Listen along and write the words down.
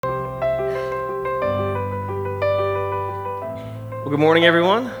Well, good morning,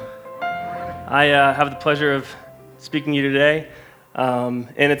 everyone. I have the pleasure of speaking to you today, and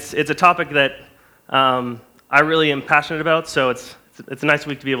it's a topic that I really am passionate about. So it's a nice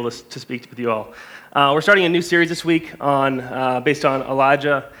week to be able to speak with you all. We're starting a new series this week based on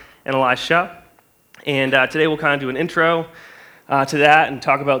Elijah and Elisha, and today we'll kind of do an intro to that and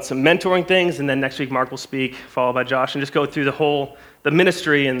talk about some mentoring things, and then next week Mark will speak, followed by Josh, and just go through the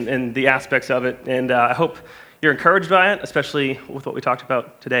ministry and the aspects of it. And I hope you're encouraged by it, especially with what we talked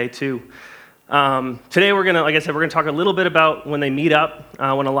about today too. Today we're gonna talk a little bit about when they meet up,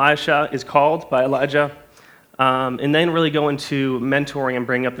 when Elisha is called by Elijah, and then really go into mentoring and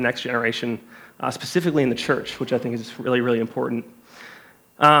bringing up the next generation, specifically in the church, which I think is really, really important.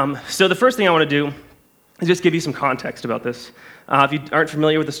 So the first thing I want to do is just give you some context about this. If you aren't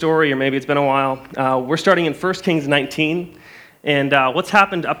familiar with the story, or maybe it's been a while, we're starting in 1 Kings 19, and what's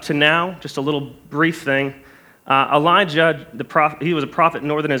happened up to now, just a little brief thing. Elijah, the prophet, he was a prophet in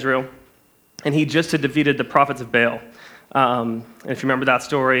northern Israel, and he just had defeated the prophets of Baal. And if you remember that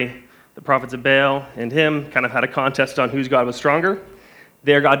story, the prophets of Baal and him kind of had a contest on whose God was stronger.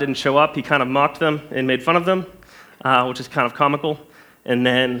 Their God didn't show up. He kind of mocked them and made fun of them, which is kind of comical. And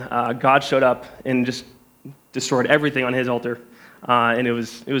then God showed up and just destroyed everything on his altar. And it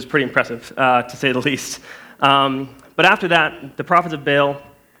was pretty impressive, to say the least. But after that, the prophets of Baal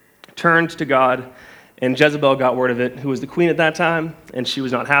turned to God, and Jezebel got word of it, who was the queen at that time, and she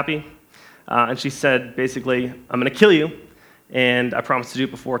was not happy. And she said, basically, I'm going to kill you, and I promise to do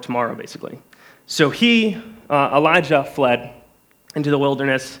it before tomorrow, basically. So Elijah fled into the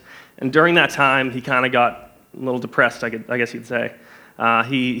wilderness, and during that time, he kind of got a little depressed, I guess you'd say.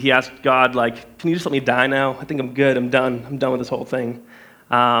 He asked God, can you just let me die now? I think I'm good, I'm done with this whole thing.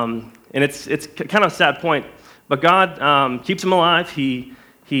 And it's kind of a sad point, but God keeps him alive. He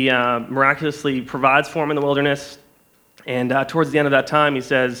miraculously provides for him in the wilderness, and towards the end of that time, he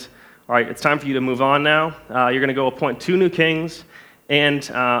says, all right, it's time for you to move on now. You're going to go appoint 2 new kings and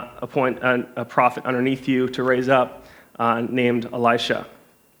appoint a prophet underneath you to raise up named Elisha.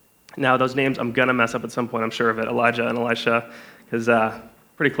 Now, those names I'm going to mess up at some point, I'm sure of it, Elijah and Elisha, because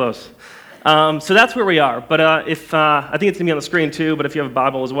pretty close. So that's where we are. But I think it's going to be on the screen too, but if you have a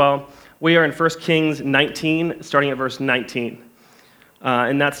Bible as well, we are in 1 Kings 19, starting at verse 19.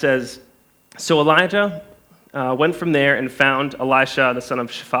 And that says, so Elijah went from there and found Elisha, the son of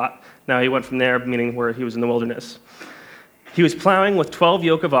Shaphat. Now he went from there, meaning where he was in the wilderness. He was plowing with 12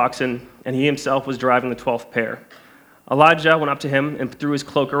 yoke of oxen, and he himself was driving the 12th pair. Elijah went up to him and threw his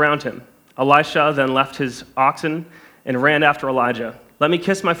cloak around him. Elisha then left his oxen and ran after Elijah. Let me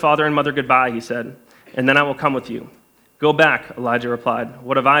kiss my father and mother goodbye, he said, and then I will come with you. Go back, Elijah replied.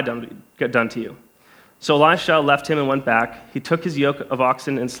 What have I done to you? So Elisha left him and went back. He took his yoke of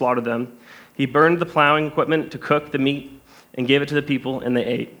oxen and slaughtered them. He burned the plowing equipment to cook the meat and gave it to the people, and they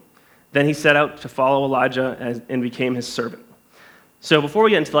ate. Then he set out to follow Elijah and became his servant. So before we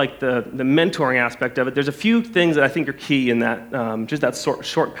get into the mentoring aspect of it, there's a few things that I think are key in that just that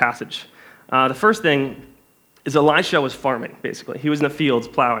short passage. The first thing is Elisha was farming, basically. He was in the fields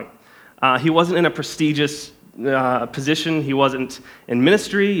plowing. He wasn't in a prestigious position. He wasn't in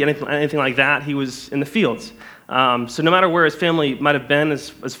ministry, anything like that. He was in the fields. So no matter where his family might have been as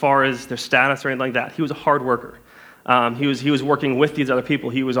far as their status or anything like that, he was a hard worker. He was working with these other people.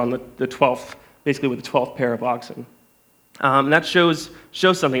 He was on the 12th, basically with the 12th pair of oxen. And that shows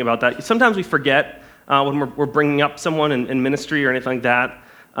something about that. Sometimes we forget when we're bringing up someone in ministry or anything like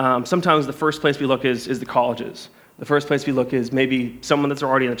that. Sometimes the first place we look is the colleges. The first place we look is maybe someone that's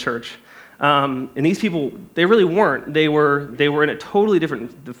already in the church. And these people, they really weren't. They were in a totally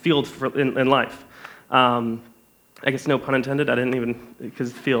different field in life. I guess no pun intended. I didn't even,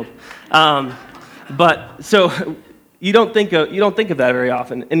 because the field. But so you don't think of that very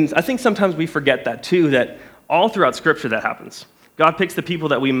often. And I think sometimes we forget that too. That all throughout Scripture that happens. God picks the people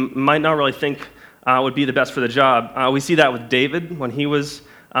that we might not really think would be the best for the job. We see that with David when he was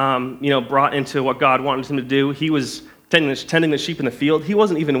brought into what God wanted him to do. He was tending the sheep in the field. He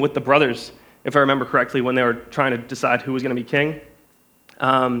wasn't even with the brothers, if I remember correctly, when they were trying to decide who was going to be king.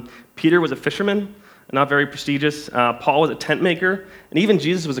 Peter was a fisherman, not very prestigious. Paul was a tent maker, and even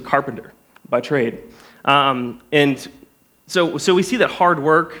Jesus was a carpenter by trade. And so we see that hard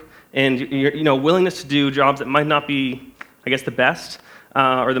work and willingness to do jobs that might not be, I guess, the best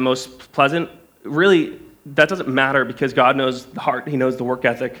or the most pleasant. Really, that doesn't matter because God knows the heart. He knows the work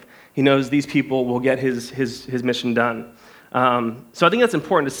ethic. He knows these people will get his mission done. So I think that's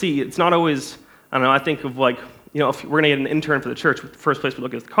important to see. It's not always, I think of if we're going to get an intern for the church, the first place we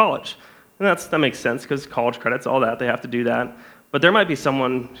look at is college. And that makes sense because college credits, all that, they have to do that. But there might be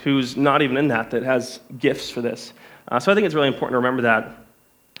someone who's not even in that has gifts for this. So I think it's really important to remember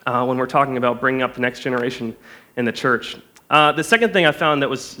that when we're talking about bringing up the next generation in the church. The second thing I found that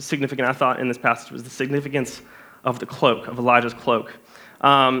was significant, I thought, in this passage was the significance of the cloak, of Elijah's cloak.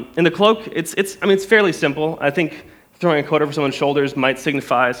 In the cloak, it's fairly simple. I think throwing a coat over someone's shoulders might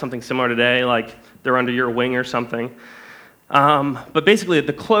signify something similar today, like they're under your wing or something. But basically,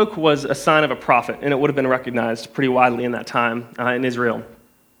 the cloak was a sign of a prophet, and it would have been recognized pretty widely in that time in Israel.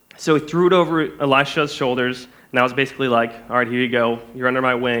 So he threw it over Elisha's shoulders, and that was basically like, all right, here you go. You're under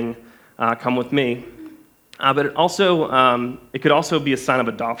my wing. Come with me. But it could also be a sign of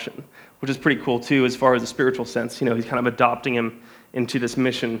adoption, which is pretty cool, too, as far as the spiritual sense. He's kind of adopting him into this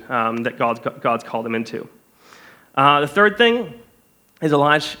mission that God's called him into. The third thing is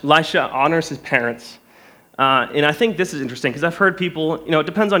Elisha honors his parents. And I think this is interesting because I've heard people, it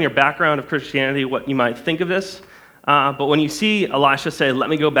depends on your background of Christianity, what you might think of this. But when you see Elisha say, let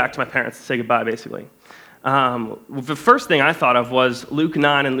me go back to my parents and say goodbye, basically. The first thing I thought of was Luke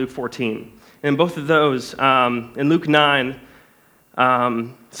 9 and Luke 14. And both of those, in Luke 9,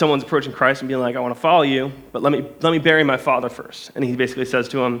 someone's approaching Christ and being like, I want to follow you, but let me bury my father first. And he basically says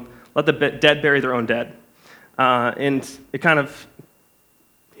to him, let the dead bury their own dead. And he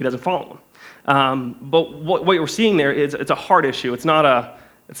doesn't follow him. But what we're seeing there is it's a heart issue. It's not a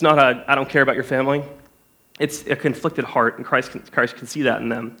I don't care about your family. It's a conflicted heart, and Christ can see that in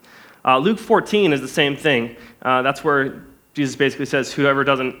them. Luke 14 is the same thing. That's where Jesus basically says, whoever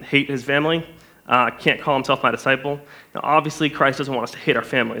doesn't hate his family can't call himself my disciple. Now, obviously, Christ doesn't want us to hate our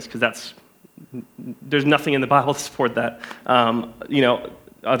families, because there's nothing in the Bible to support that,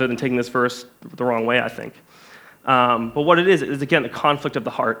 other than taking this verse the wrong way, I think. But what it is again, the conflict of the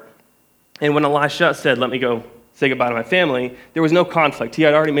heart. And when Elisha said, let me go say goodbye to my family, there was no conflict. He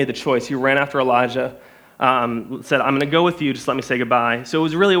had already made the choice. He ran after Elijah, said, I'm going to go with you, just let me say goodbye. So it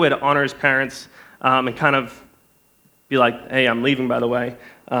was really a way to honor his parents and kind of be like, hey, I'm leaving, by the way.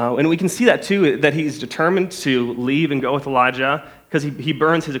 And we can see that, too, that he's determined to leave and go with Elijah because he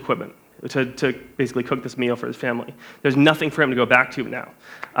burns his equipment to basically cook this meal for his family. There's nothing for him to go back to now,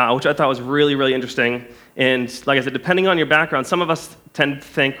 which I thought was really, really interesting. And like I said, depending on your background, some of us tend to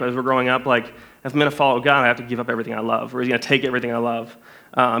think as we're growing up, like, if I'm going to follow God, I have to give up everything I love, or he's going to take everything I love.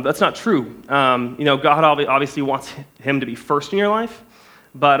 But that's not true. God obviously wants him to be first in your life,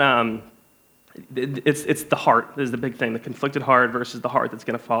 but it's the heart is the big thing, the conflicted heart versus the heart that's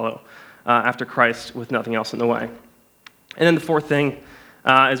going to follow after Christ with nothing else in the way. And then the fourth thing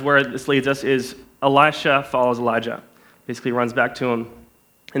is where this leads us is Elisha follows Elijah, basically runs back to him,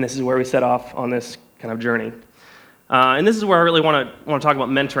 and this is where we set off on this kind of journey. And this is where I really want to talk about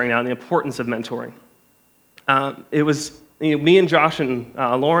mentoring now and the importance of mentoring. It was me and Josh and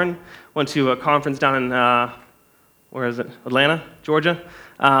Lauren went to a conference down in Atlanta, Georgia,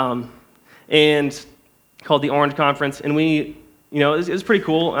 and called the Orange Conference, and it was pretty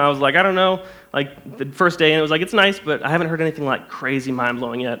cool. And I was like, I don't know, like the first day, and it was like, it's nice, but I haven't heard anything like crazy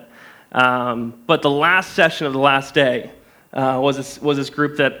mind-blowing yet. But the last session of the last day was this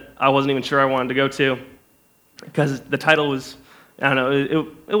group that I wasn't even sure I wanted to go to, because the title was, I don't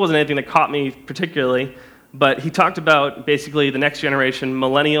know, it wasn't anything that caught me particularly, but he talked about basically the next generation,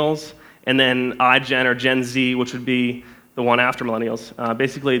 millennials, and then iGen or Gen Z, which would be the one after millennials.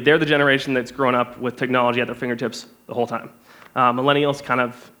 Basically, they're the generation that's grown up with technology at their fingertips the whole time. Millennials kind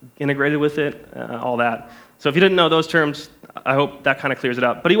of integrated with it, all that. So if you didn't know those terms, I hope that kind of clears it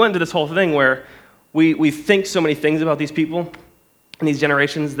up. But he went into this whole thing where we think so many things about these people and these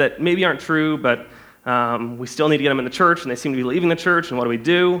generations that maybe aren't true, but we still need to get them in the church, and they seem to be leaving the church, and what do we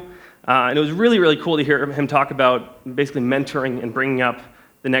do? And it was really, really cool to hear him talk about basically mentoring and bringing up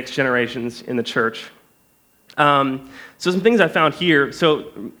the next generations in the church. So some things I found here.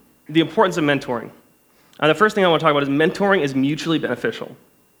 So the importance of mentoring. The first thing I want to talk about is mentoring is mutually beneficial.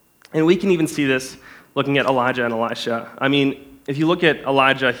 And we can even see this looking at Elijah and Elisha. I mean, if you look at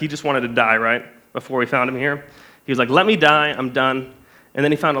Elijah, he just wanted to die, right, before we found him here. He was like, let me die, I'm done. And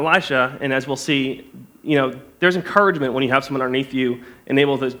then he found Elisha, and as we'll see, there's encouragement when you have someone underneath you and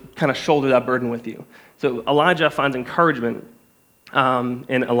able to kind of shoulder that burden with you. So Elijah finds encouragement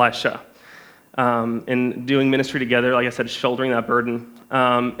in Elisha. In doing ministry together, like I said, shouldering that burden.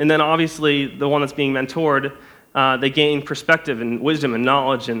 And then obviously the one that's being mentored, they gain perspective and wisdom and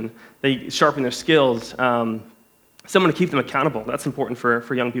knowledge, and they sharpen their skills. Someone to keep them accountable. That's important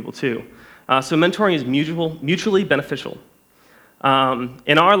for young people too. So mentoring is mutually beneficial.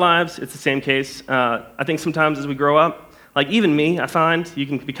 In our lives, it's the same case. I think sometimes as we grow up, like even me, I find you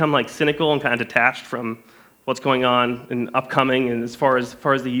can become like cynical and kind of detached from what's going on and upcoming, and as far as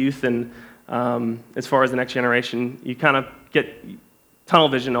the youth and as far as the next generation, you kind of get tunnel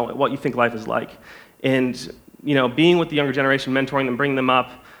vision on what you think life is like. And being with the younger generation, mentoring them, bringing them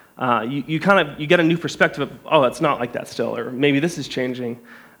up, you get a new perspective of, oh, it's not like that still, or maybe this is changing.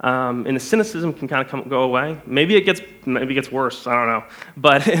 And the cynicism can kind of go away. Maybe it gets worse, I don't know.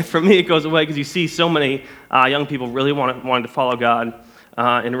 But for me, it goes away because you see so many young people really wanting to follow God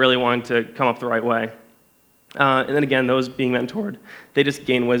and really wanting to come up the right way. And then again, those being mentored, they just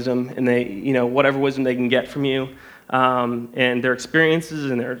gain wisdom, and they, whatever wisdom they can get from you, and their experiences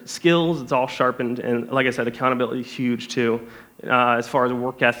and their skills, it's all sharpened. And like I said, accountability is huge too, as far as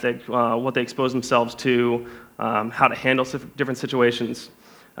work ethic, what they expose themselves to, how to handle different situations.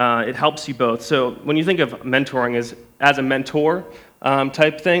 It helps you both. So when you think of mentoring as a mentor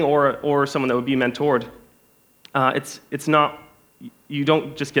type thing, or someone that would be mentored, it's not, you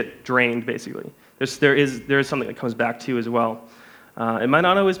don't just get drained basically. There is something that comes back to you as well. It might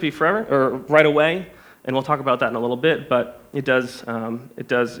not always be forever or right away, and we'll talk about that in a little bit. But it does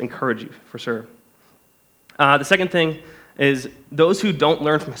encourage you for sure. The second thing is those who don't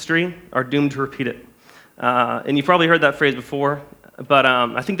learn from history are doomed to repeat it. And you've probably heard that phrase before, but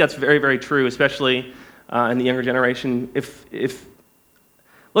I think that's very, very true, especially in the younger generation. If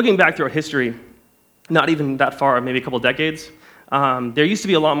looking back through our history, not even that far, maybe a couple decades, there used to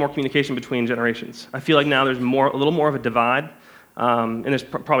be a lot more communication between generations. I feel like now there's a little more of a divide, and there's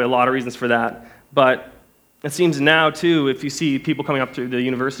probably a lot of reasons for that. But it seems now, too, if you see people coming up through the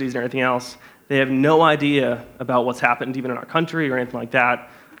universities and everything else, they have no idea about what's happened even in our country or anything like that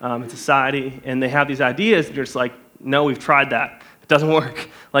in society, and they have these ideas, and you're just like, no, we've tried that. It doesn't work.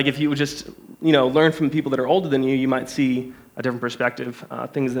 Like if you would just learn from people that are older than you, you might see a different perspective,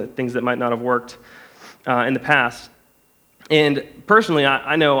 things that might not have worked in the past. And personally,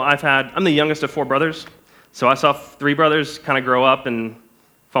 I know I'm the youngest of 4 brothers, so I saw 3 brothers kind of grow up and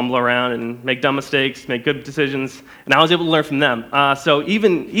fumble around and make dumb mistakes, make good decisions, and I was able to learn from them. So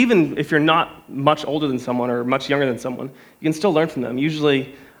even if you're not much older than someone or much younger than someone, you can still learn from them.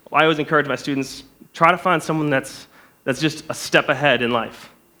 Usually, I always encourage my students, try to find someone that's just a step ahead in life,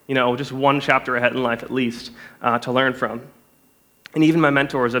 just one chapter ahead in life at least, to learn from. And even my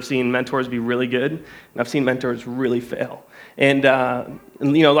mentors, I've seen mentors be really good, and I've seen mentors really fail. And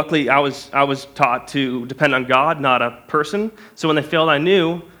luckily, I was taught to depend on God, not a person. So when they failed, I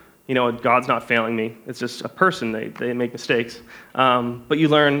knew, God's not failing me. It's just a person. They make mistakes. But you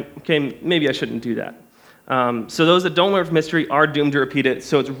learn, okay, maybe I shouldn't do that. So those that don't learn from history are doomed to repeat it.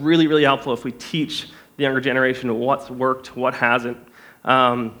 So it's really, really helpful if we teach the younger generation what's worked, what hasn't.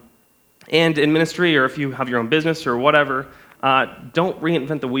 And in ministry, or if you have your own business or whatever, don't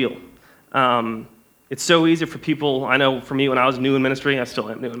reinvent the wheel. It's so easy for people. I know for me, when I was new in ministry, I still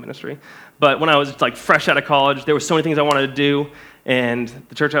am new in ministry, but when I was like fresh out of college, there were so many things I wanted to do, and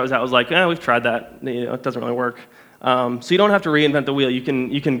the church I was at was like, we've tried that. It doesn't really work. So you don't have to reinvent the wheel. You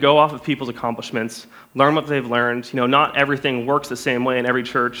can go off of people's accomplishments, learn what they've learned. Not everything works the same way in every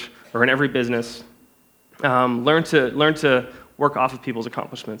church or in every business. Learn to work off of people's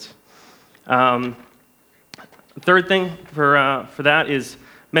accomplishments. The third thing for that is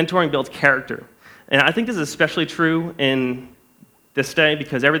mentoring builds character. And I think this is especially true in this day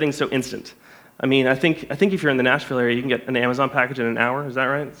because everything's so instant. I mean, I think if you're in the Nashville area, you can get an Amazon package in an hour. Is that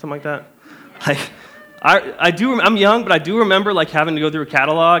right? Something like that? I'm young, but I do remember having to go through a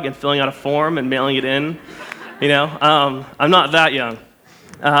catalog and filling out a form and mailing it in. I'm not that young.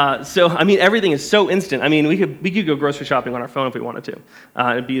 So I mean, everything is so instant. I mean, we could go grocery shopping on our phone if we wanted to.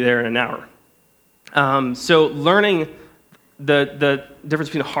 It'd be there in an hour. So learning the difference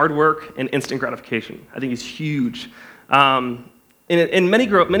between hard work and instant gratification, I think, is huge. And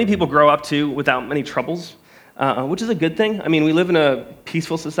many people grow up too without many troubles, which is a good thing. I mean, we live in a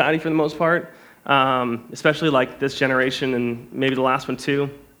peaceful society for the most part, especially like this generation and maybe the last one too.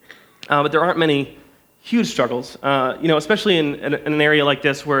 But there aren't many huge struggles, especially in an area like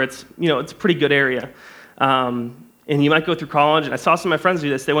this where it's a pretty good area. And you might go through college, and I saw some of my friends do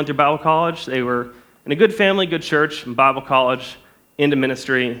this. They went through Bible college. They were in a good family, good church, Bible college, into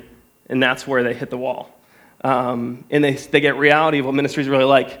ministry, and that's where they hit the wall. And they get reality of what ministry is really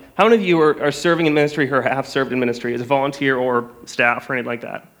like. How many of you are serving in ministry or have served in ministry as a volunteer or staff or anything like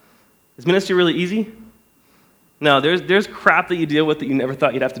that? Is ministry really easy? No, there's crap that you deal with that you never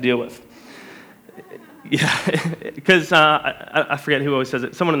thought you'd have to deal with. Yeah, because I forget who always says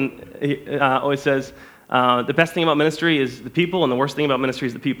it. Someone always says, the best thing about ministry is the people, and the worst thing about ministry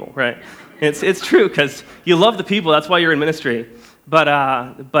is the people, right? And it's true, because you love the people, that's why you're in ministry. But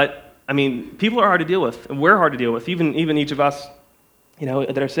I mean, people are hard to deal with, and we're hard to deal with, even each of us,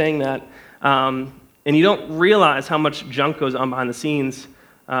 that are saying that. And you don't realize how much junk goes on behind the scenes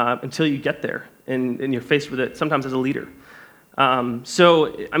until you get there, and you're faced with it, sometimes as a leader.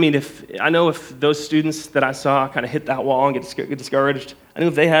 So, I mean, if those students that I saw kind of hit that wall and get discouraged, I knew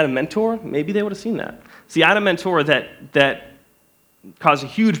if they had a mentor, maybe they would have seen that. See, I had a mentor that caused a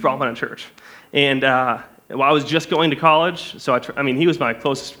huge problem in church. And while I was just going to college, so he was my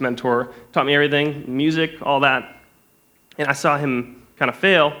closest mentor, taught me everything, music, all that. And I saw him kind of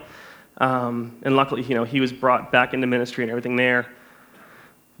fail. And luckily, he was brought back into ministry and everything there.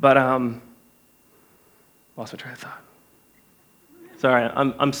 But lost my train of thought. Sorry,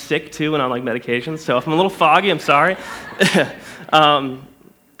 I'm sick too, and I'm like medication. So if I'm a little foggy, I'm sorry.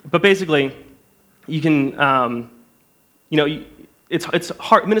 But basically, you can, it's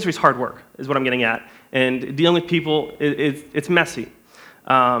hard. Ministry is hard work, is what I'm getting at. And dealing with people, it's messy.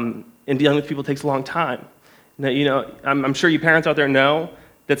 And dealing with people takes a long time. Now, I'm sure you parents out there know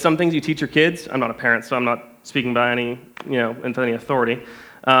that some things you teach your kids. I'm not a parent, so I'm not speaking by any, into any authority.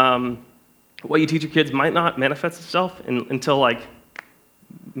 What you teach your kids might not manifest itself until like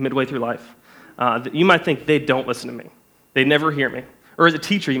midway through life. You might think they don't listen to me. They never hear me. Or as a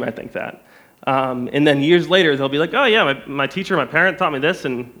teacher, you might think that. And then years later, they'll be like, oh yeah, my teacher, my parent taught me this,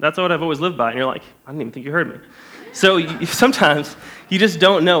 and that's what I've always lived by. And you're like, I didn't even think you heard me. So sometimes you just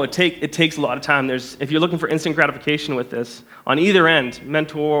don't know. It takes a lot of time. If you're looking for instant gratification with this, on either end,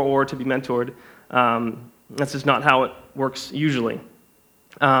 mentor or to be mentored, that's just not how it works usually.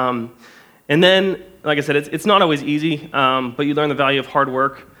 And then, like I said, it's not always easy, but you learn the value of hard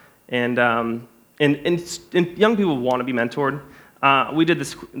work, and young people want to be mentored. We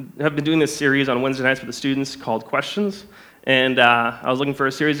have been doing this series on Wednesday nights with the students called Questions, and I was looking for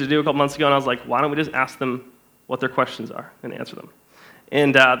a series to do a couple months ago, and I was like, why don't we just ask them what their questions are and answer them?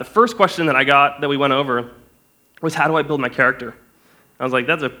 And the first question that I got that we went over was, how do I build my character? I was like,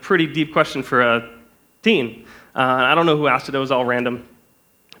 that's a pretty deep question for a teen. I don't know who asked it. It was all random.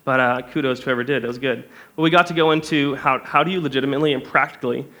 But kudos to whoever did. It was good. But we got to go into how do you legitimately and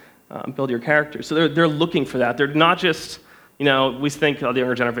practically build your character. So they're looking for that. They're not just, we think of the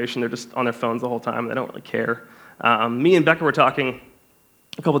younger generation, they're just on their phones the whole time. They don't really care. Me and Becca were talking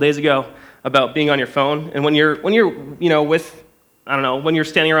a couple days ago about being on your phone. And when you're with, I don't know, when you're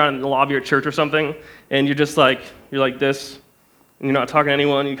standing around in the lobby at church or something, and you're like this, and you're not talking to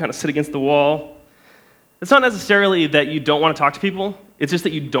anyone, you kind of sit against the wall. It's not necessarily that you don't want to talk to people. It's just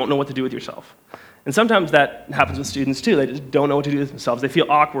that you don't know what to do with yourself. And sometimes that happens with students too. They just don't know what to do with themselves. They feel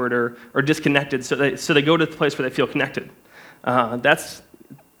awkward or disconnected, so they go to the place where they feel connected. That's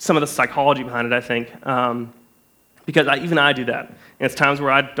some of the psychology behind it, I think, because even I do that. And it's times where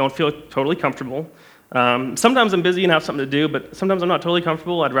I don't feel totally comfortable. Sometimes I'm busy and have something to do, but sometimes I'm not totally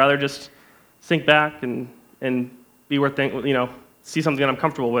comfortable. I'd rather just sink back and be where see something that I'm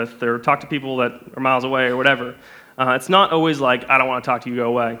comfortable with, or talk to people that are miles away or whatever. It's not always like, I don't want to talk to you, go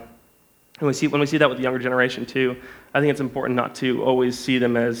away. And when we see that with the younger generation too, I think it's important not to always see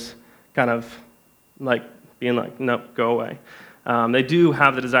them as kind of like being like, no, go away. They do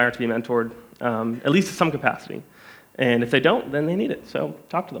have the desire to be mentored, at least to some capacity. And if they don't, then they need it, so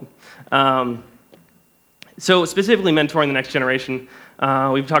talk to them. So specifically mentoring the next generation,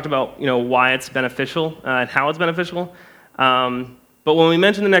 we've talked about why it's beneficial and how it's beneficial. But when we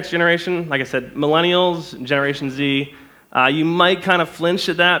mention the next generation, like I said, millennials, Generation Z, you might kind of flinch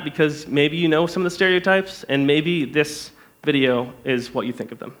at that because maybe you know some of the stereotypes, and maybe this video is what you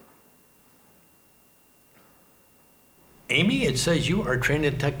think of them. Amy, it says you are trained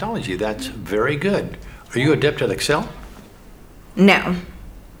in technology. That's very good. Are you adept at Excel? No.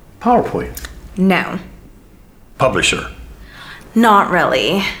 PowerPoint? No. Publisher? Not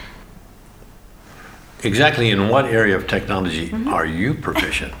really. Exactly in what area of technology are you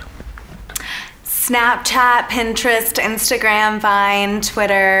proficient? Snapchat, Pinterest, Instagram, Vine,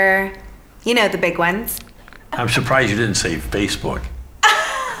 Twitter. The big ones. I'm surprised you didn't say Facebook.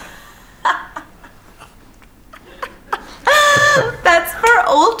 That's for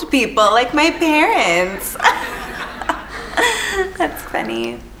old people, like my parents. That's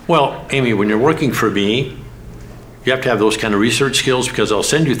funny. Well, Amy, when you're working for me, you have to have those kind of research skills, because I'll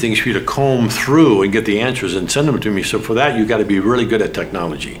send you things for you to comb through and get the answers and send them to me. So for that, you got to be really good at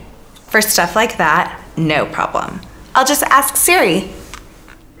technology. For stuff like that, no problem. I'll just ask Siri.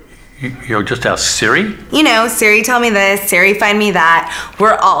 You'll just ask Siri? Siri tell me this, Siri find me that.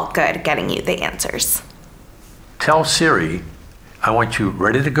 We're all good at getting you the answers. Tell Siri I want you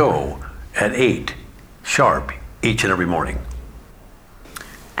ready to go at 8 sharp each and every morning.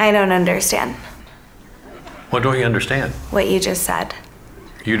 I don't understand. What don't you understand? What you just said.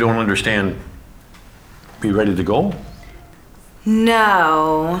 You don't understand be ready to go?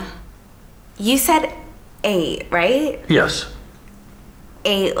 No. You said 8, right? Yes.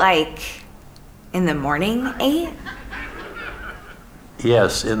 8 like in the morning 8?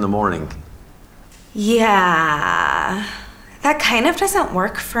 Yes, in the morning. Yeah, that kind of doesn't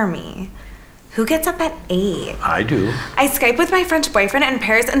work for me. Who gets up at 8? I do. I Skype with my French boyfriend in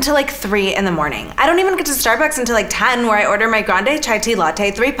Paris until like 3 in the morning. I don't even get to Starbucks until like 10, where I order my grande chai tea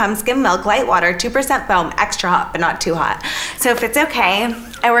latte, 3 pumps, skim milk, light water, 2% foam, extra hot, but not too hot. So if it's okay,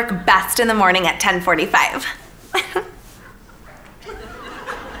 I work best in the morning at 10:45.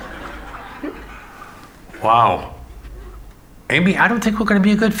 Wow. Amy, I don't think we're going to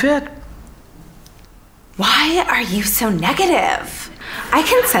be a good fit. Why are you so negative? I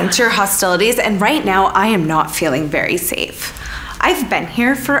can sense your hostilities, and right now I am not feeling very safe. I've been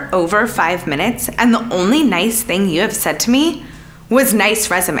here for over 5 minutes, and the only nice thing you have said to me was nice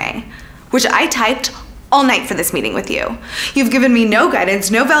resume, which I typed all night for this meeting with you. You've given me no guidance,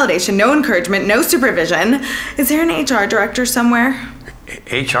 no validation, no encouragement, no supervision. Is there an HR director somewhere?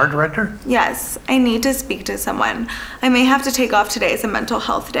 HR director? Yes, I need to speak to someone. I may have to take off today as a mental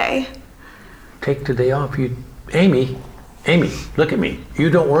health day. Take the day off. Amy, look at me. You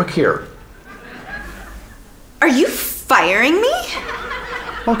don't work here. Are you firing me?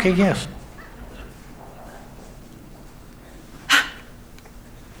 Okay, yes.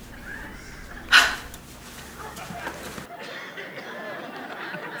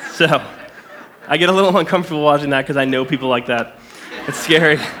 So I get a little uncomfortable watching that because I know people like that. It's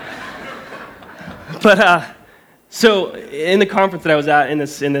scary. But so in the conference that I was at in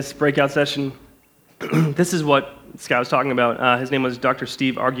this breakout session, this is what this guy was talking about. His name was Dr.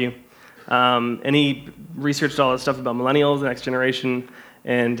 Steve Argue, and he researched all this stuff about millennials, the next generation,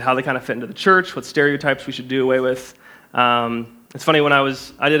 and how they kind of fit into the church, what stereotypes we should do away with. It's funny, when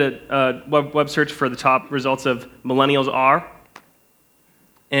I did a web search for the top results of millennials are,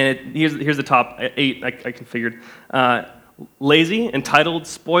 and here's the top 8 I configured. Lazy, entitled,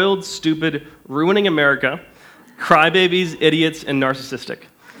 spoiled, stupid, ruining America, crybabies, idiots, and narcissistic.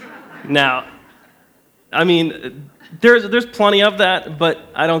 Now, I mean, there's plenty of that, but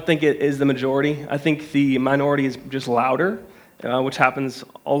I don't think it is the majority. I think the minority is just louder, which happens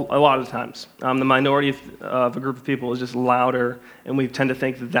a lot of the times. The minority of a group of people is just louder, and we tend to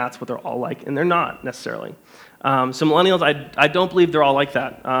think that that's what they're all like, and they're not necessarily. So millennials, I don't believe they're all like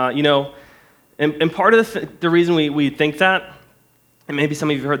that. And part of the reason we think that, and maybe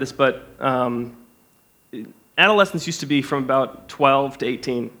some of you have heard this, but adolescence used to be from about 12 to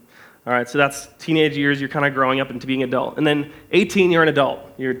 18. All right, so that's teenage years, you're kind of growing up into being adult. And then 18, you're an adult.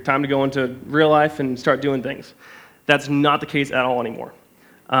 You're time to go into real life and start doing things. That's not the case at all anymore.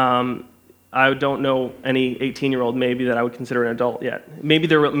 I don't know any 18-year-old maybe that I would consider an adult yet. Maybe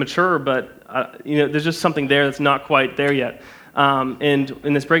they're mature, but there's just something there that's not quite there yet. And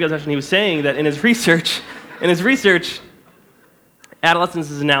in this breakout session, he was saying that in his research,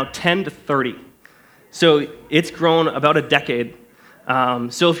 adolescence is now 10 to 30. So it's grown about a decade.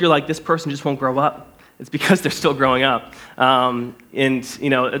 So if you're like, this person just won't grow up, it's because they're still growing up. And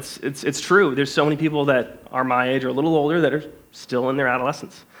it's true. There's so many people that are my age or a little older that are still in their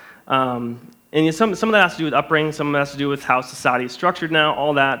adolescence. And some of that has to do with upbringing, some of it has to do with how society is structured now,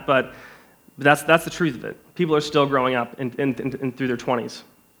 all that, but that's the truth of it. People are still growing up and through their 20s.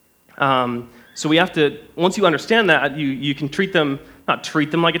 So we have to, once you understand that, you can not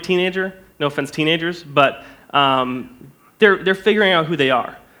treat them like a teenager, no offense teenagers, but they're figuring out who they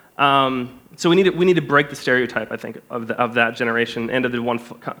are. So we need to break the stereotype, I think, of that generation and of the one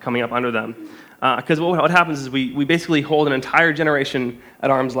coming up under them. Because what happens is we basically hold an entire generation at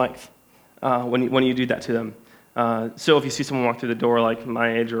arm's length when you do that to them. So if you see someone walk through the door like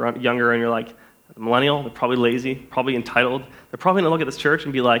my age or younger and you're like, millennial, they're probably lazy, probably entitled, they're probably going to look at this church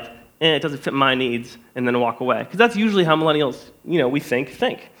and be like, it doesn't fit my needs, and then walk away. Because that's usually how millennials, we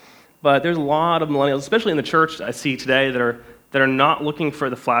think. But there's a lot of millennials, especially in the church I see today, that are not looking for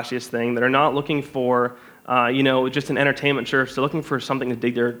the flashiest thing, that are not looking for, just an entertainment church. They're looking for something to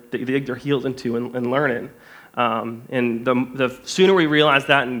dig their heels into and learn in. And the sooner we realize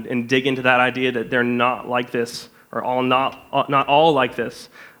that and dig into that idea that they're not like this, or not all like this,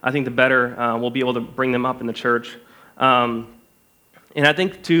 I think the better we'll be able to bring them up in the church. And I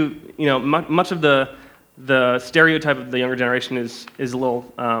think too, much of the stereotype of the younger generation is a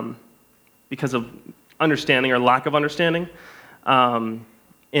little because of understanding or lack of understanding. And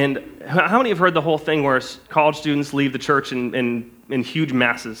how many have heard the whole thing where college students leave the church in huge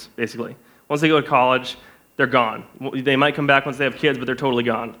masses, basically? Once they go to college, they're gone. They might come back once they have kids, but they're totally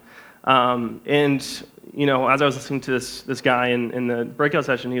gone. And as I was listening to this guy in the breakout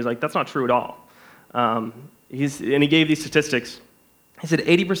session, he was like, that's not true at all. And he gave these statistics. He said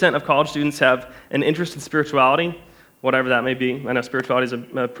 80% of college students have an interest in spirituality, whatever that may be. I know spirituality is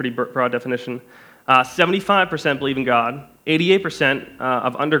a pretty broad definition. 75% believe in God. 88%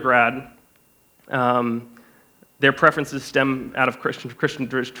 of undergrad, their preferences stem out of Christian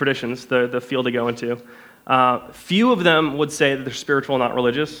traditions, the field they go into. Few of them would say that they're spiritual, not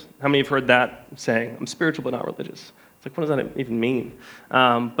religious. How many have heard that saying? I'm spiritual, but not religious. It's like, what does that even mean?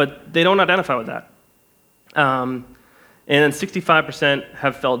 But they don't identify with that. And then 65%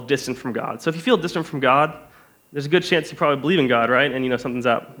 have felt distant from God. So if you feel distant from God, there's a good chance you probably believe in God, right? And you know something's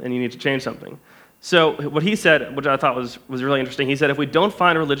up, and you need to change something. So what he said, which I thought was really interesting, he said, if we don't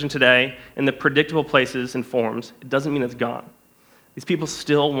find religion today in the predictable places and forms, it doesn't mean it's gone. These people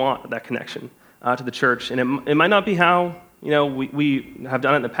still want that connection to the church. And it might not be how we have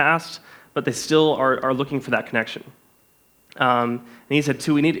done it in the past, but they still are looking for that connection. And he said,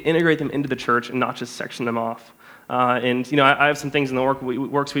 too, we need to integrate them into the church and not just section them off. And I have some things in the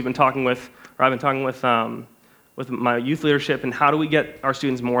works we've been talking with, or I've been talking with my youth leadership, and how do we get our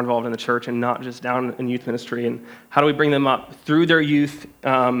students more involved in the church and not just down in youth ministry, and how do we bring them up through their youth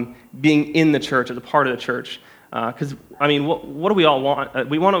being in the church as a part of the church? Because, what do we all want?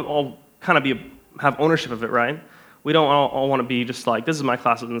 We want to all kind of have ownership of it, right? We don't all want to be just like, this is my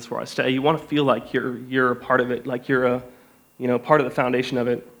class and this is where I stay. You want to feel like you're a part of it, like you're a part of the foundation of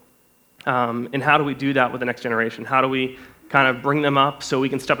it. And how do we do that with the next generation? How do we kind of bring them up so we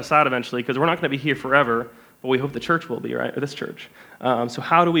can step aside eventually? Because we're not going to be here forever, but we hope the church will be, right? Or this church. So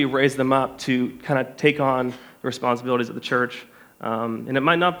how do we raise them up to kind of take on the responsibilities of the church? And it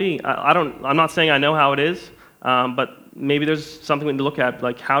might not be. I'm not saying I know how it is, but maybe there's something we need to look at,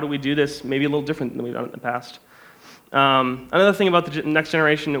 like how do we do this maybe a little different than we've done it in the past. Another thing about the next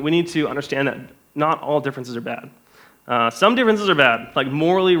generation, we need to understand that not all differences are bad. Some differences are bad, like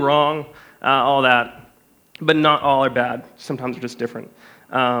morally wrong, all that, but not all are bad. Sometimes they're just different.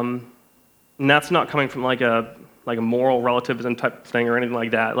 And that's not coming from like a moral relativism type thing or anything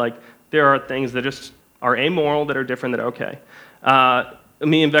like that. Like there are things that just are amoral, that are different, that are okay.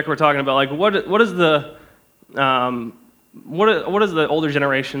 Me and Becca were talking about like what is the older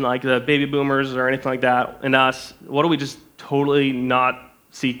generation, like the baby boomers or anything like that, and us? What do we just totally not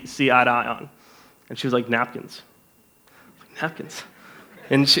see eye to eye on? And she was like, napkins. Napkins.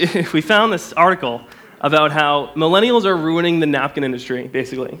 And we found this article about how millennials are ruining the napkin industry,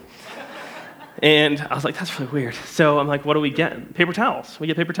 basically. And I was like, that's really weird. So I'm like, what do we get? Paper towels. We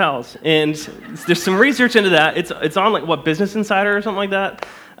get paper towels. And there's some research into that. It's on like what, Business Insider or something like that,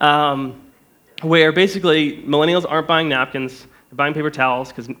 where basically millennials aren't buying napkins, they're buying paper towels,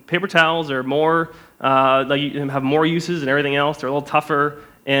 because paper towels are more, have more uses and everything else. They're a little tougher,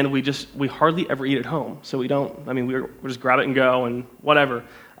 and we hardly ever eat at home. So we just grab it and go and whatever.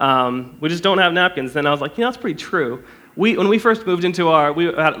 We just don't have napkins. Then I was like, that's pretty true. When we first moved into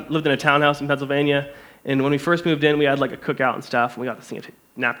lived in a townhouse in Pennsylvania, and when we first moved in, we had like a cookout and stuff, and we got this thing of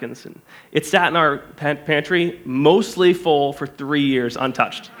napkins, and it sat in our pantry, mostly full for 3 years,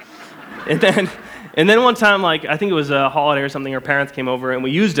 untouched. And then one time, like I think it was a holiday or something, our parents came over and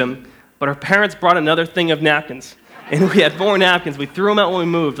we used them, but our parents brought another thing of napkins, and we had more napkins. We threw them out when we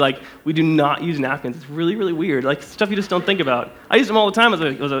moved. Like we do not use napkins. It's really, really weird. Like stuff you just don't think about. I used them all the time as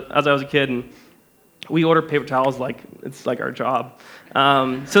I was a kid, and we order paper towels like it's like our job.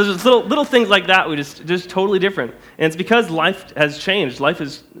 So there's little things like that we just totally different. And it's because life has changed. Life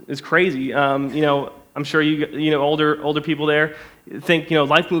is crazy. I'm sure older people there think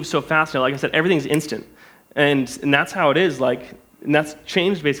life moves so fast now. Like I said, everything's instant, and that's how it is. And that's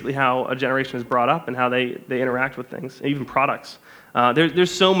changed basically how a generation is brought up and how they interact with things, even products.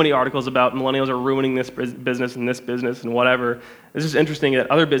 There's so many articles about millennials are ruining this business and whatever. It's just interesting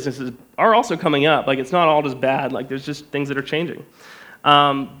that other businesses are also coming up. Like it's not all just bad. Like there's just things that are changing.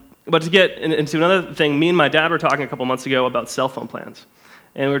 But to get into another thing, me and my dad were talking a couple months ago about cell phone plans,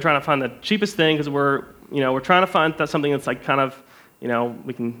 and we were trying to find the cheapest thing because we're trying to find something that's like kind of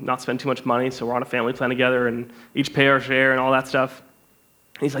we can not spend too much money, so we're on a family plan together and each pay our share and all that stuff.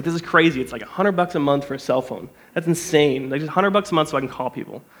 And he's like, this is crazy. It's like $100 a month for a cell phone. That's insane. Like just $100 a month so I can call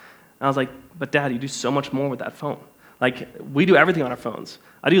people. And I was like, but Dad, you do so much more with that phone. Like we do everything on our phones.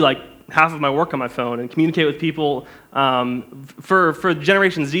 I do like half of my work on my phone and communicate with people. For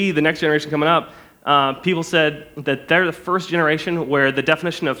Generation Z, the next generation coming up, people said that they're the first generation where the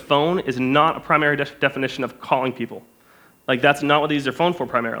definition of phone is not a primary definition of calling people. Like that's not what they use their phone for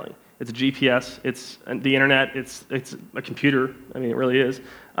primarily. It's a GPS, it's the internet, it's a computer. I mean, it really is.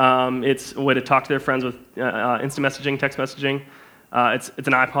 It's a way to talk to their friends with instant messaging, text messaging. It's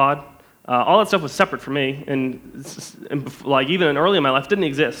an iPod. All that stuff was separate for me, and like even early in my life, didn't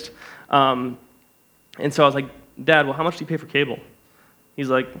exist. And so I was like, Dad, well, how much do you pay for cable? He's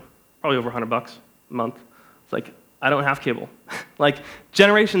like, probably over $100 a month. It's like, I don't have cable. Like,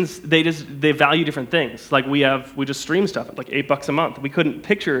 generations, they value different things. Like, we just stream stuff at like $8 a month. We couldn't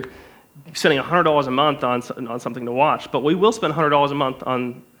picture spending $100 a month on something to watch, but we will spend $100 a month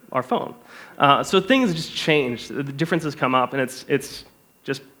on our phone. So things just change. The differences come up, and it's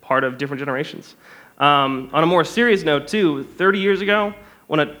just part of different generations. On a more serious note, too, 30 years ago,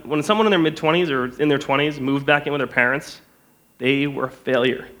 when someone in their mid-20s or in their 20s moved back in with their parents, they were a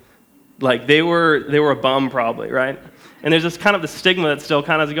failure. Like, they were a bum, probably, right? And there's this kind of the stigma that still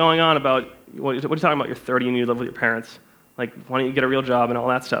kind of is going on about, what are you talking about? You're 30 and you live with your parents. Like, why don't you get a real job and all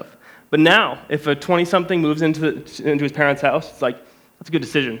that stuff? But now, if a 20-something moves into his parents' house, it's like, that's a good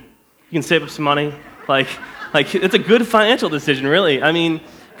decision. You can save up some money. Like it's a good financial decision, really. I mean,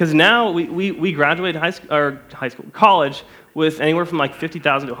 because now we graduate college with anywhere from like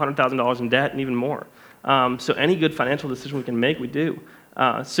 $50,000 to $100,000 in debt and even more. So any good financial decision we can make, we do.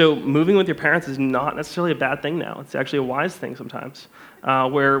 So moving with your parents is not necessarily a bad thing now. It's actually a wise thing sometimes.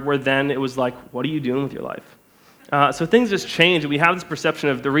 Where then it was like, what are you doing with your life? So things just change. We have this perception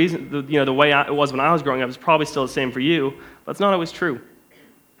of the reason, the way it was when I was growing up is probably still the same for you, but it's not always true.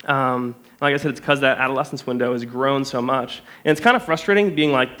 Like I said, it's because that adolescence window has grown so much. And it's kind of frustrating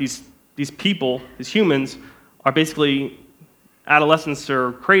being like these people, these humans, are basically adolescents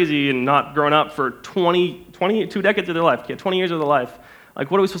are crazy and not grown up for 2 decades of their life, 20 years of their life.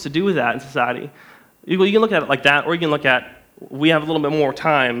 Like, what are we supposed to do with that in society? You can look at it like that, or you can look at, we have a little bit more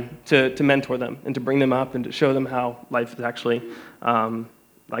time to mentor them and to bring them up and to show them how life is actually,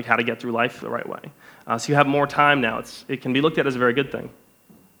 like how to get through life the right way. So you have more time now. It can be looked at as a very good thing.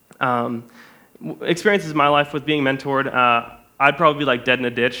 Experiences in my life with being mentored, I'd probably be like dead in a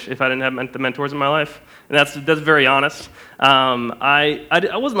ditch if I didn't have the mentors in my life, and that's very honest. I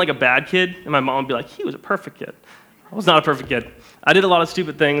wasn't like a bad kid, and my mom would be like, he was a perfect kid. I was not a perfect kid. I did a lot of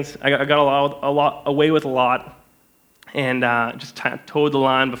stupid things. I got a lot away with a lot, and just towed the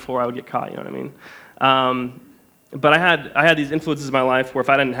line before I would get caught. You know what I mean? But I had these influences in my life where if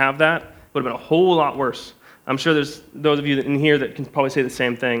I didn't have that, it would have been a whole lot worse. I'm sure there's those of you in here that can probably say the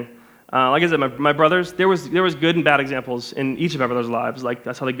same thing. Like I said, my brothers, there was good and bad examples in each of my brothers' lives. Like,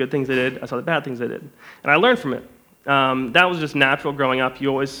 I saw the good things they did, I saw the bad things they did. And I learned from it. That was just natural growing up. You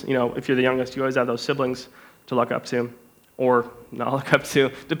always, if you're the youngest, you always have those siblings to look up to, or not look up to,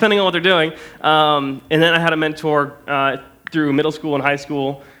 depending on what they're doing. And then I had a mentor through middle school and high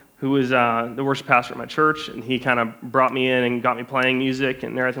school who was the worship pastor at my church, and he kind of brought me in and got me playing music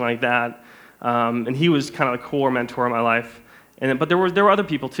and everything like that. And he was kind of the core mentor in my life. But there were other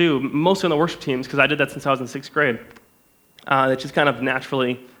people too, mostly on the worship teams, because I did that since I was in 6th grade. That just kind of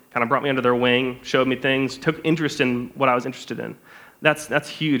naturally kind of brought me under their wing, showed me things, took interest in what I was interested in. That's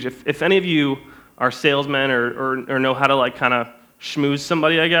huge. If any of you are salesmen or know how to like kind of schmooze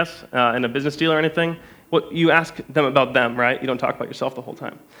somebody, I guess, in a business deal or anything, you ask them about them, right? You don't talk about yourself the whole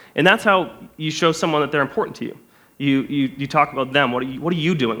time. And that's how you show someone that they're important to you. You talk about them. What are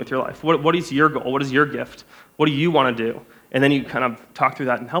you doing with your life? What is your goal? What is your gift? What do you want to do? And then you kind of talk through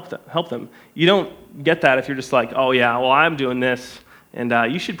that and help them. You don't get that if you're just like, oh yeah, well I'm doing this, and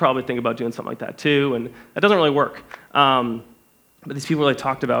you should probably think about doing something like that too, and that doesn't really work. But these people really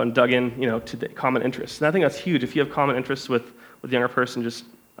talked about and dug in, to the common interests. And I think that's huge. If you have common interests with a younger person,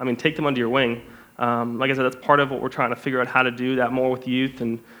 take them under your wing. Like I said, that's part of what we're trying to figure out how to do that more with youth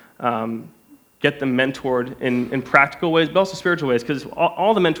and get them mentored in practical ways, but also spiritual ways, because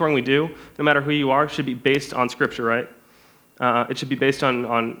all the mentoring we do, no matter who you are, should be based on Scripture, right? It should be based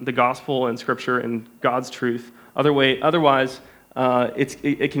on the gospel and Scripture and God's truth. Otherwise,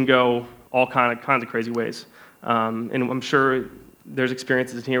 it can go all kinds of crazy ways. And I'm sure there's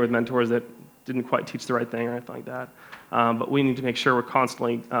experiences in here with mentors that didn't quite teach the right thing or anything like that. But we need to make sure we're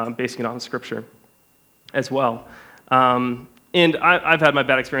constantly basing it on Scripture as well. And I've had my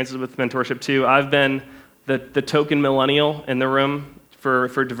bad experiences with mentorship too. I've been the token millennial in the room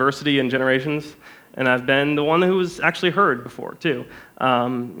for diversity and generations. And I've been the one who was actually heard before, too.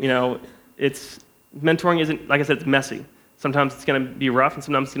 Mentoring isn't, like I said, it's messy. Sometimes it's going to be rough, and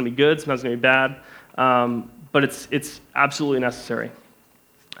sometimes it's going to be good, sometimes it's going to be bad. But it's absolutely necessary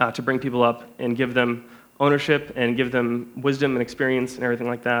to bring people up and give them ownership and give them wisdom and experience and everything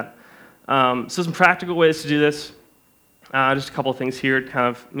like that. So some practical ways to do this. Just a couple of things here. Kind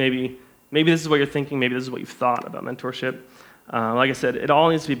of maybe this is what you're thinking, maybe this is what you've thought about mentorship. Like I said, it all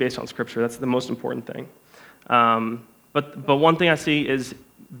needs to be based on Scripture. That's the most important thing. But one thing I see is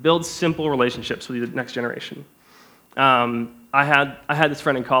build simple relationships with the next generation. I had this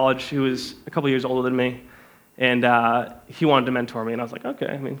friend in college who was a couple years older than me, and he wanted to mentor me, and I was like,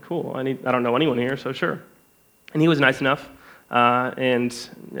 okay, cool. I don't know anyone here, so sure. And he was nice enough, and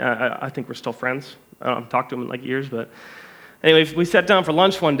I think we're still friends. I don't talk to him in like years, but anyway, we sat down for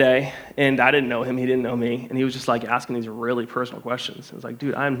lunch one day, and I didn't know him, he didn't know me, and he was just like asking these really personal questions. I was like,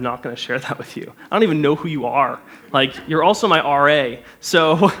 dude, I'm not going to share that with you. I don't even know who you are. Like, you're also my RA,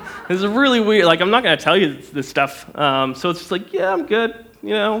 so this is really weird. Like, I'm not going to tell you this stuff. So it's just like, yeah, I'm good,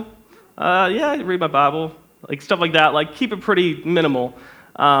 yeah, I read my Bible, like stuff like that. Like, keep it pretty minimal.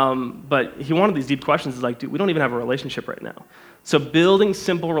 But he wanted these deep questions. He's like, dude, we don't even have a relationship right now. So building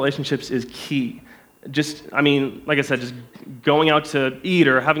simple relationships is key. Like I said, just going out to eat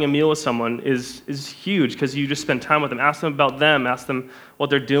or having a meal with someone is huge because you just spend time with them. Ask them about them. Ask them what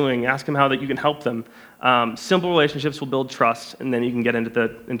they're doing. Ask them how that you can help them. Simple relationships will build trust, and then you can get into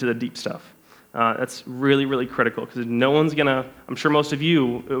the deep stuff. That's really, really critical because no one's gonna. I'm sure most of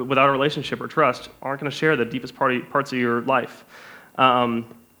you, without a relationship or trust, aren't gonna share the deepest parts of your life. And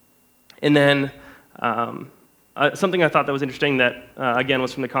then something I thought that was interesting that again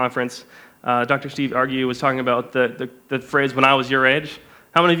was from the conference. Dr. Steve Argue was talking about the phrase, when I was your age.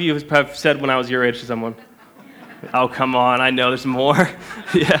 How many of you have said when I was your age to someone? Oh, come on, I know there's more.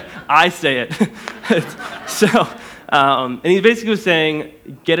 Yeah, I say it. And he basically was saying,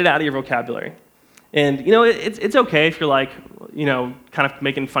 get it out of your vocabulary. And, it's okay if you're like, kind of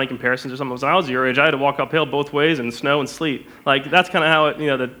making funny comparisons or something. When I was your age, I had to walk uphill both ways in snow and sleet. Like, that's kind of how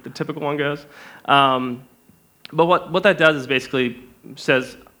it, the typical one goes. But what that does is basically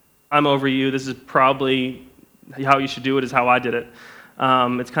says, I'm over you. This is probably how you should do it, is how I did it.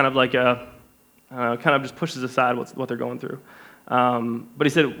 It's kind of like kind of just pushes aside what they're going through. But he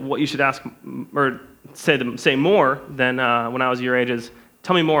said what you should ask or say more than when I was your age is,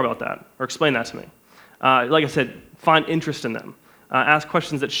 tell me more about that or explain that to me. Like I said, find interest in them. Ask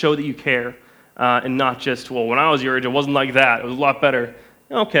questions that show that you care and not just, well, when I was your age, it wasn't like that. It was a lot better.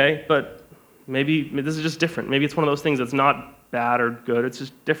 Okay, but maybe this is just different. Maybe it's one of those things that's not bad or good. It's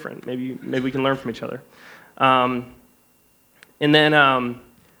just different. Maybe we can learn from each other. And then I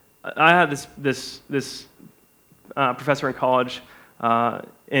had this professor in college,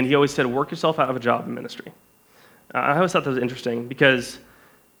 and he always said, work yourself out of a job in ministry. I always thought that was interesting because,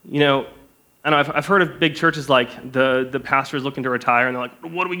 I know I've heard of big churches like the pastor is looking to retire, and they're like,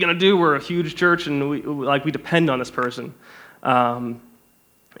 what are we going to do? We're a huge church, and we depend on this person. And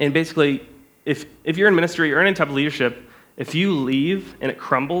basically, if you're in ministry or any type of leadership, if you leave and it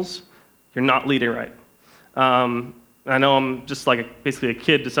crumbles, you're not leading right. I know I'm just like basically a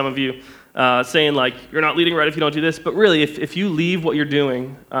kid to some of you, saying like, you're not leading right if you don't do this, but really, if you leave what you're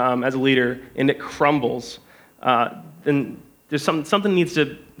doing as a leader and it crumbles, then there's something needs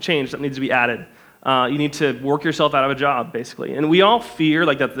to change, something needs to be added. You need to work yourself out of a job, basically. And we all fear,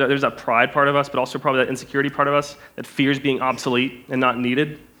 like that there's that pride part of us, but also probably that insecurity part of us that fears being obsolete and not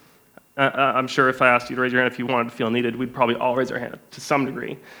needed. I'm sure if I asked you to raise your hand if you wanted to feel needed, we'd probably all raise our hand to some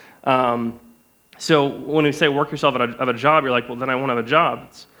degree. So when we say work yourself out of a job, you're like, well, then I won't have a job.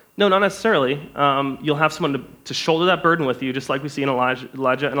 No, not necessarily. You'll have someone to shoulder that burden with you, just like we see in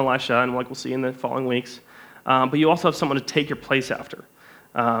Elijah and Elisha, and like we'll see in the following weeks. But you also have someone to take your place after.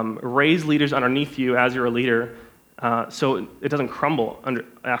 Raise leaders underneath you as you're a leader, so it doesn't crumble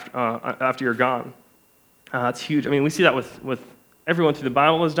after you're gone. It's huge. I mean, we see that with everyone through the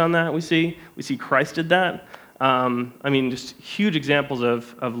Bible has done that. We see Christ did that. I mean, just huge examples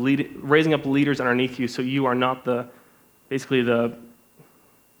of raising up leaders underneath you, so you are not basically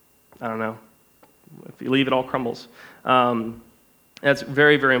I don't know. If you leave, it all crumbles. That's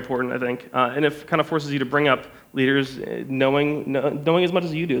very, very important, I think. And it kind of forces you to bring up leaders knowing as much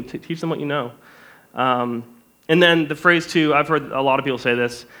as you do, to teach them what you know. And then the phrase, too, I've heard a lot of people say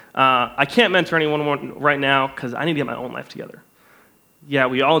this, I can't mentor anyone right now because I need to get my own life together. Yeah,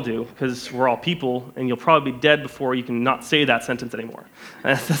 we all do, because we're all people, and you'll probably be dead before you can not say that sentence anymore.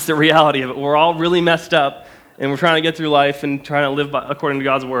 That's the reality of it. We're all really messed up, and we're trying to get through life and trying to live according to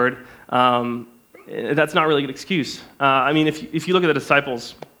God's word. That's not really a good excuse. I mean, if you look at the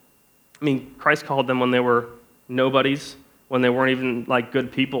disciples, I mean, Christ called them when they were nobodies, when they weren't even like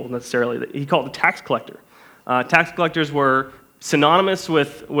good people necessarily. He called the tax collector. Tax collectors were synonymous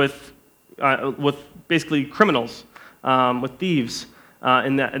with basically criminals, with thieves.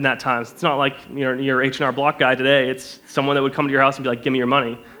 In that time. It's not like your H&R Block guy today. It's someone that would come to your house and be like, give me your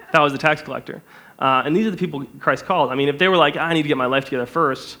money. That was the tax collector. And these are the people Christ called. I mean, if they were like, I need to get my life together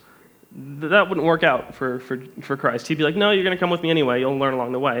first, that wouldn't work out for Christ. He'd be like, no, you're going to come with me anyway. You'll learn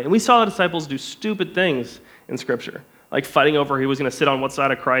along the way. And we saw the disciples do stupid things in Scripture, like fighting over who was going to sit on what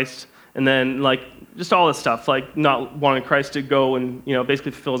side of Christ, and then like just all this stuff, like not wanting Christ to go and basically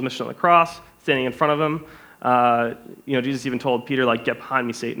fulfill his mission on the cross, standing in front of him. Jesus even told Peter, like, get behind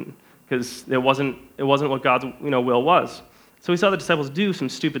me, Satan, because it wasn't what God's will was. So we saw the disciples do some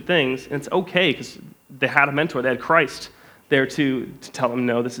stupid things, and it's okay because they had a mentor. They had Christ there to tell them,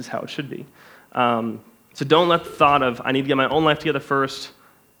 no, this is how it should be. So don't let the thought of, I need to get my own life together first,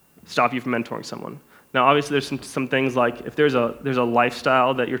 stop you from mentoring someone. Now, obviously, there's some things like if there's a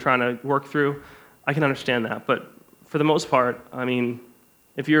lifestyle that you're trying to work through, I can understand that. But for the most part, I mean,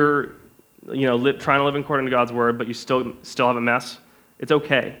 if you're trying to live according to God's word, but you still have a mess, it's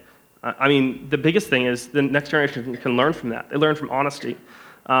okay. I mean, the biggest thing is the next generation can learn from that. They learn from honesty.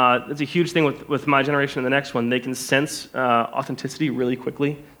 It's a huge thing with my generation and the next one. They can sense authenticity really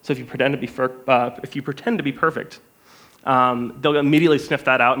quickly. So if you pretend to be perfect, they'll immediately sniff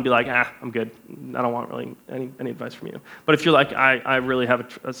that out and be like, I'm good. I don't want really any advice from you. But if you're like, I really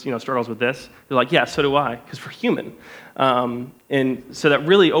have struggles with this, you're like, yeah, so do I, because we're human. And so that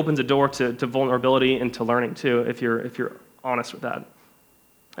really opens a door to vulnerability and to learning too, if you're honest with that.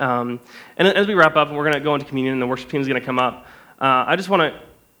 And as we wrap up, and we're going to go into communion, and the worship team is going to come up. I just want to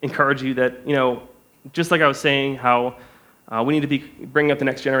encourage you that just like I was saying, how we need to be bringing up the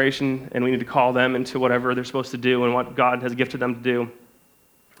next generation, and we need to call them into whatever they're supposed to do and what God has gifted them to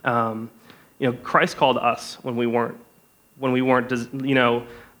do. Christ called us when we weren't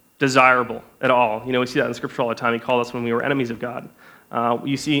desirable at all. We see that in the scripture all the time. He called us when we were enemies of God.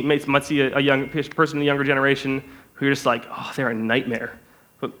 You might see a young person in the younger generation who you're just like, oh, they're a nightmare.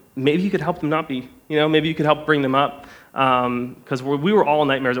 But maybe you could help them not be. Maybe you could help bring them up, because we were all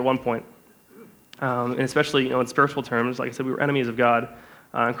nightmares at one point. And especially, in spiritual terms, like I said, we were enemies of God,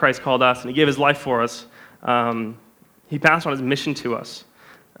 and Christ called us, and He gave His life for us. He passed on His mission to us.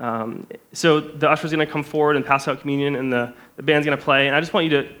 So the usher's going to come forward and pass out communion, and the band's going to play. And I just want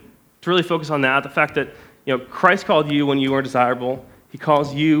you to really focus on that, the fact that Christ called you when you weren't desirable. He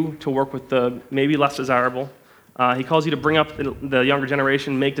calls you to work with the maybe less desirable. He calls you to bring up the younger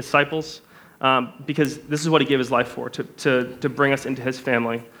generation, make disciples, because this is what He gave His life for, to bring us into His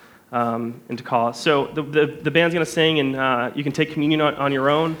family. And to call us. So the band's going to sing, and you can take communion on your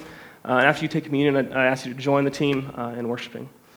own. And after you take communion, I ask you to join the team in worshiping.